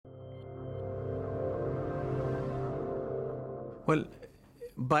Well,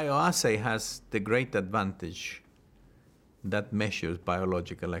 bioassay has the great advantage that measures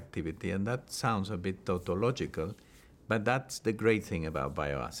biological activity, and that sounds a bit tautological, but that's the great thing about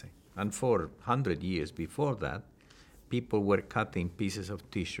bioassay. And for 100 years before that, people were cutting pieces of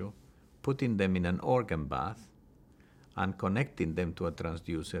tissue, putting them in an organ bath, and connecting them to a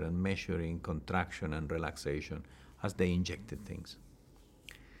transducer and measuring contraction and relaxation as they injected things.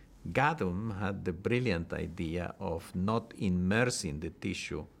 Gadum had the brilliant idea of not immersing the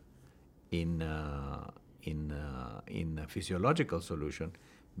tissue in a physiological solution,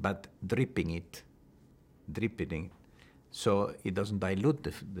 but dripping it, so it doesn't dilute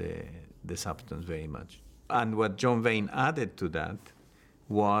the substance very much. And what John Vane added to that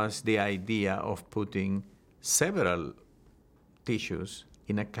was the idea of putting several tissues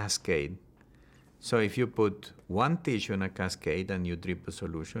in a cascade. So if you put one tissue in a cascade and you drip a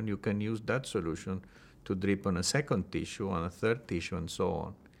solution, you can use that solution to drip on a second tissue, on a third tissue, and so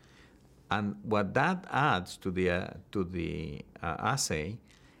on. And what that adds to the assay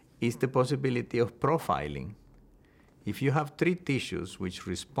is the possibility of profiling. If you have three tissues which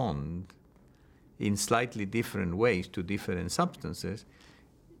respond in slightly different ways to different substances,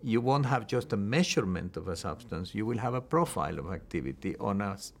 you won't have just a measurement of a substance, you will have a profile of activity on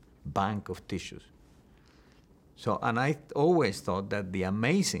a bank of tissues. So, and I always thought that the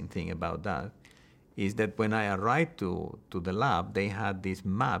amazing thing about that is that when I arrived to the lab, they had these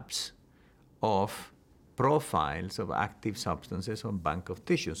maps of profiles of active substances on bank of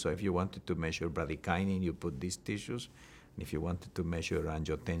tissues. So if you wanted to measure bradykinin, you put these tissues. And if you wanted to measure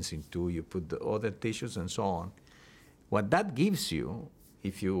angiotensin II, you put the other tissues, and so on. What that gives you,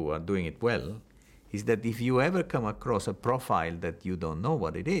 if you are doing it well, is that if you ever come across a profile that you don't know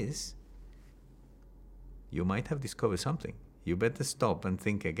what it is, you might have discovered something. You better stop and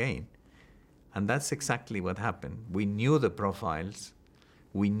think again. And that's exactly what happened. We knew the profiles.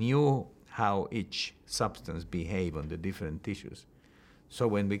 We knew how each substance behaved on the different tissues. So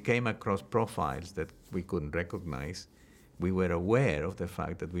when we came across profiles that we couldn't recognize, we were aware of the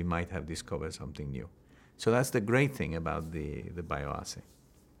fact that we might have discovered something new. So that's the great thing about the bioassay.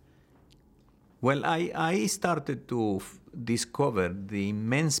 Well, I started to discover the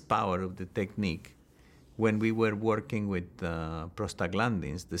immense power of the technique when we were working with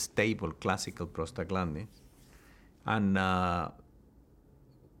prostaglandins, the stable classical prostaglandins. And I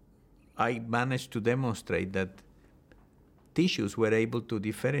managed to demonstrate that tissues were able to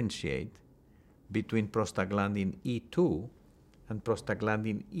differentiate between prostaglandin E2 and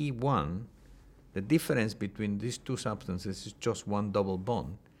prostaglandin E1. The difference between these two substances is just one double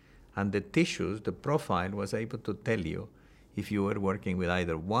bond. And the tissues, the profile, was able to tell you if you were working with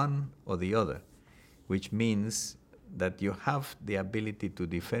either one or the other, which means that you have the ability to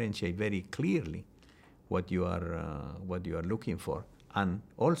differentiate very clearly what you are looking for, and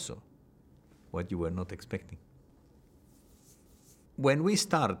also what you were not expecting. When we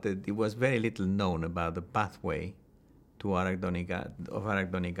started, it was very little known about the pathway to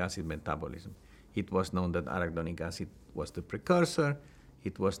arachidonic acid metabolism. It was known that arachidonic acid was the precursor.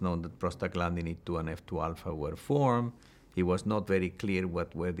 It was known that prostaglandin E2 and F2 alpha were formed. It was not very clear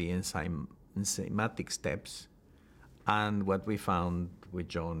what were the enzymatic steps. And what we found with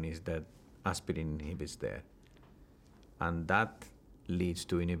John is that aspirin inhibits there. And that leads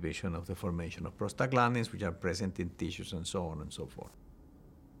to inhibition of the formation of prostaglandins, which are present in tissues, and so on and so forth.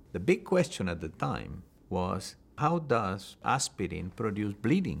 The big question at the time was, how does aspirin produce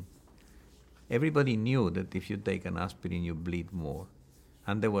bleeding? Everybody knew that if you take an aspirin, you bleed more.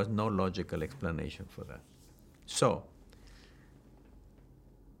 And there was no logical explanation for that. So,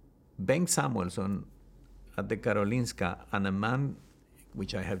 Bengt Samuelsson at the Karolinska and a man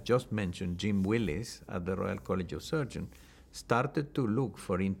which I have just mentioned, Jim Willis at the Royal College of Surgeons, started to look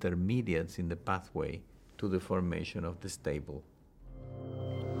for intermediates in the pathway to the formation of the stable